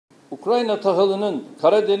Ukrayna tahılının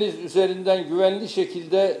Karadeniz üzerinden güvenli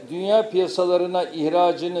şekilde dünya piyasalarına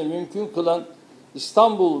ihracını mümkün kılan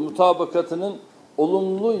İstanbul Mutabakatı'nın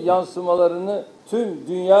olumlu yansımalarını tüm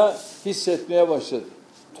dünya hissetmeye başladı.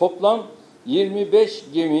 Toplam 25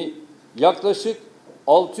 gemi, yaklaşık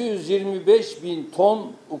 625 bin ton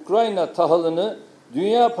Ukrayna tahılını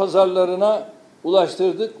dünya pazarlarına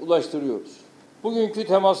ulaştırıyoruz. Bugünkü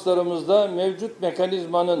temaslarımızda mevcut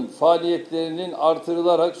mekanizmanın faaliyetlerinin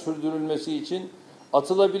artırılarak sürdürülmesi için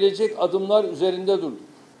atılabilecek adımlar üzerinde durduk.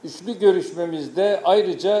 Üçlü görüşmemizde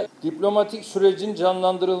ayrıca diplomatik sürecin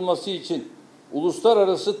canlandırılması için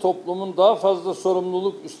uluslararası toplumun daha fazla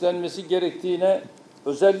sorumluluk üstlenmesi gerektiğine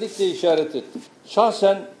özellikle işaret ettik.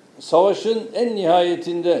 Şahsen savaşın en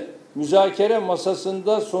nihayetinde müzakere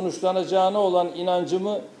masasında sonuçlanacağına olan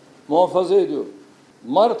inancımı muhafaza ediyorum.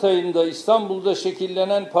 Mart ayında İstanbul'da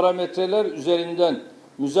şekillenen parametreler üzerinden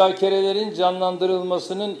müzakerelerin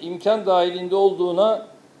canlandırılmasının imkan dahilinde olduğuna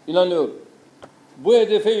inanıyorum. Bu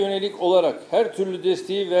hedefe yönelik olarak her türlü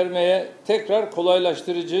desteği vermeye, tekrar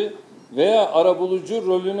kolaylaştırıcı veya arabulucu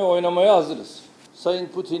rolünü oynamaya hazırız. Sayın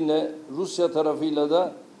Putin'le Rusya tarafıyla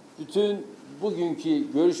da bütün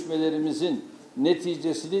bugünkü görüşmelerimizin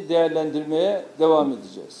neticesini değerlendirmeye devam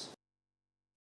edeceğiz.